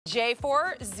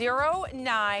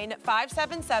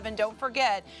J409577. Don't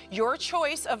forget your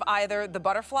choice of either the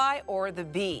butterfly or the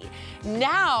bee.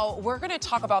 Now we're going to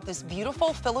talk about this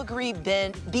beautiful filigree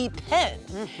bee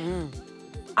pin.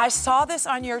 I saw this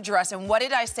on your dress, and what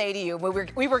did I say to you?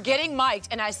 We were getting mic'd,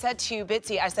 and I said to you,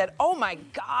 Bitsy, I said, oh my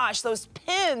gosh, those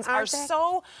pins are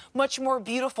so much more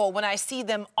beautiful when I see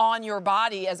them on your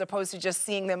body as opposed to just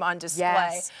seeing them on display.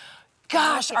 Yes.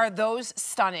 Gosh, are those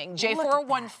stunning.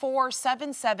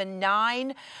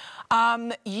 J414779.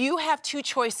 You have two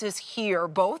choices here.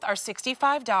 Both are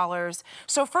 $65.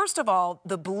 So first of all,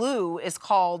 the blue is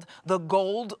called the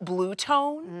gold blue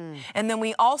tone. And then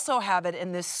we also have it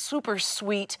in this super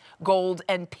sweet gold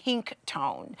and pink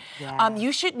tone.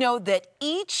 You should know that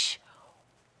each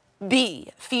bee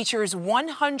features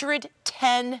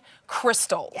 110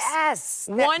 crystals. Yes.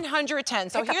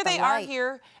 110. So here they are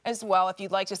here as well, if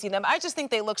you'd like to see them. I just think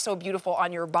they look so beautiful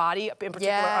on your body, in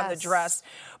particular on the dress.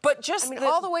 But just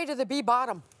all the way to the bee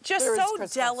bottom. Just so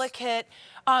delicate.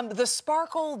 The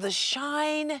sparkle, the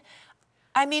shine.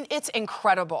 I mean, it's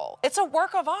incredible. It's a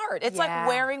work of art. It's like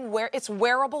it's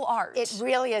wearable art. It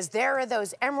really is. There are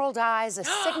those emerald eyes, a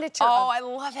signature of I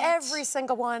love it. Every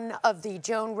single one of the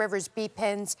Joan Rivers bee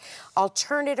pins. I'll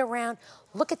turn it around.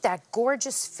 Look at that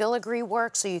gorgeous filigree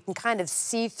work so you can kind of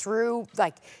see through,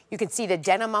 like you can see the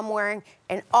denim I'm wearing,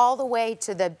 and all the way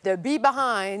to the bee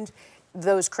behind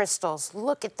those crystals.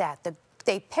 Look at that.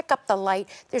 They pick up the light.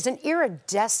 There's an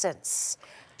iridescence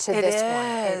to this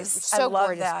one. It's so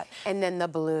gorgeous. That. And then the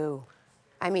blue.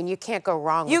 I mean, you can't go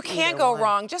wrong with You can't go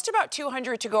wrong. Just about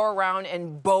 200 to go around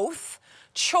in both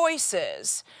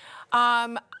choices.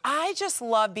 I just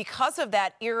love, because of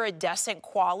that iridescent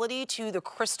quality to the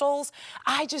crystals,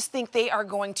 I just think they are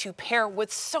going to pair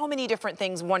with so many different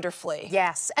things wonderfully.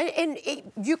 Yes, and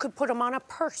you could put them on a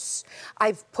purse.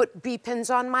 I've put bee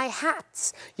pins on my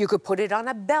hats. You could put it on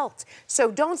a belt. So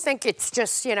don't think it's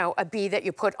just, you know, a bee that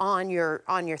you put on your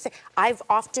thing. I've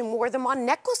often wore them on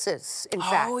necklaces, in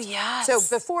fact. Oh, yes. So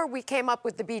before we came up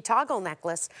with the bee toggle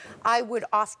necklace, I would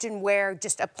often wear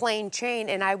just a plain chain,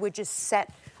 and I would just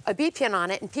set a bee pin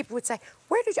on it, and people would say,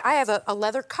 where did you, I have a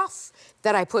leather cuff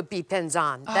that I put bee pins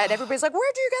on, that everybody's like,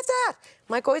 where do you get that?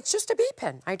 I'm like, oh, it's just a bee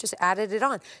pin. I just added it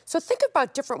on. So think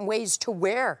about different ways to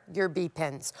wear your bee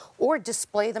pins, or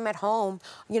display them at home,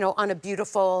 you know, on a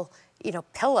beautiful, you know,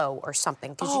 pillow or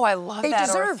something. Oh, I love that. They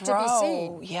deserve to be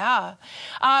seen. Yeah.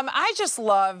 I just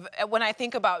love, when I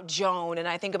think about Joan and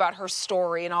I think about her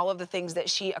story and all of the things that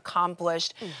she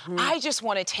accomplished, I just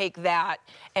want to take that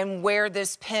and wear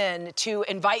this pin to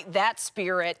invite that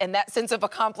spirit and that sense of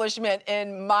accomplishment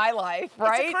in my life,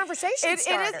 right? It's a conversation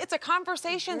starter. It's a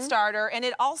conversation starter, and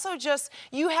it also just,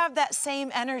 you have that same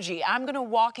energy. I'm going to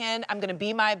walk in, I'm going to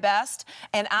be my best,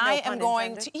 and I am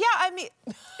going to, I mean...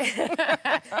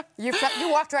 You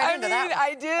walked right into that one.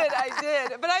 I did.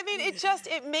 But I mean, it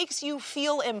makes you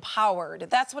feel empowered.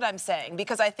 That's what I'm saying.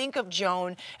 Because I think of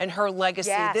Joan and her legacy.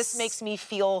 Yes. This makes me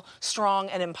feel strong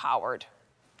and empowered.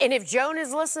 And if Joan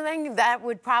is listening, that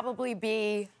would probably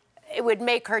be, it would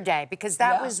make her day, because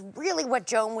that was really what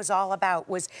Joan was all about,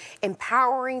 was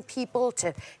empowering people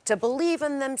to believe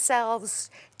in themselves,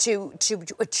 to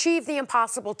achieve the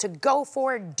impossible, to go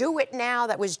for it, do it now.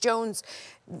 That was Joan's,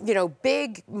 you know,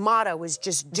 big motto, was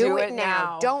just do it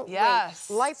now. Don't wait.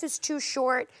 Life is too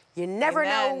short. You never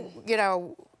know, you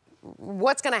know,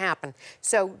 what's going to happen.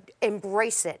 So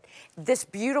embrace it. This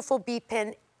beautiful bee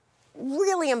pin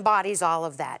really embodies all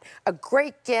of that. A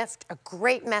great gift, a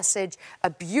great message, a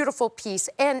beautiful piece,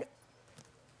 and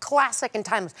classic and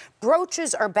timeless.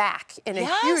 Brooches are back in a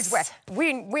huge way.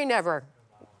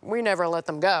 We never let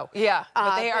them go. Yeah,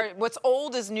 but they are, what's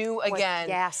old is new again.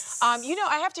 Yes. You know,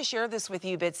 I have to share this with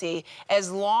you, Bitsy.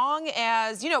 As long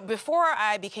as, you know, before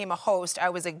I became a host, I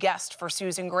was a guest for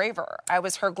Susan Graver. I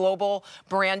was her global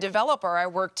brand developer. I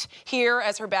worked here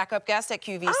as her backup guest at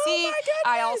QVC. Oh, my goodness.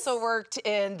 I also worked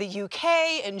in the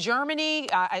UK, in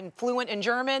Germany. I'm fluent in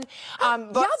German.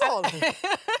 Sprechen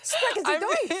Sie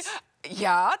Deutsch?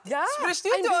 Ja, sprichst du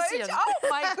Deutsch? Oh,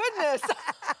 my goodness.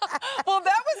 Well,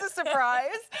 that was a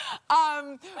surprise.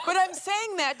 But I'm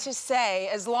saying that to say,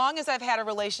 as long as I've had a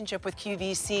relationship with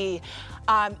QVC,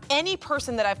 any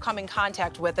person that I've come in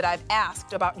contact with that I've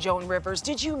asked about Joan Rivers,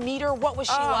 did you meet her? What was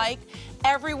she like?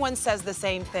 Everyone says the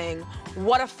same thing.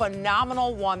 What a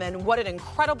phenomenal woman. What an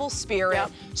incredible spirit.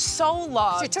 So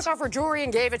loved. She took off her jewelry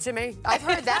and gave it to me. I've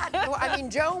heard that. I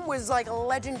mean, Joan was like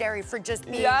legendary for just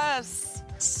being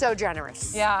so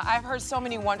generous. Yeah, I've heard so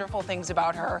many wonderful things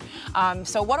about her.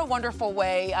 So what a wonderful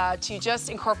way to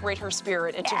just incorporate her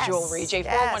spirit into jewelry.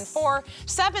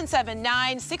 J414779,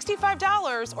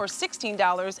 $65 or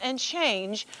 $16 and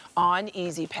change on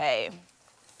Easy Pay.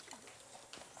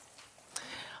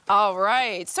 All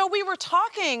right. So we were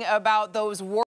talking about those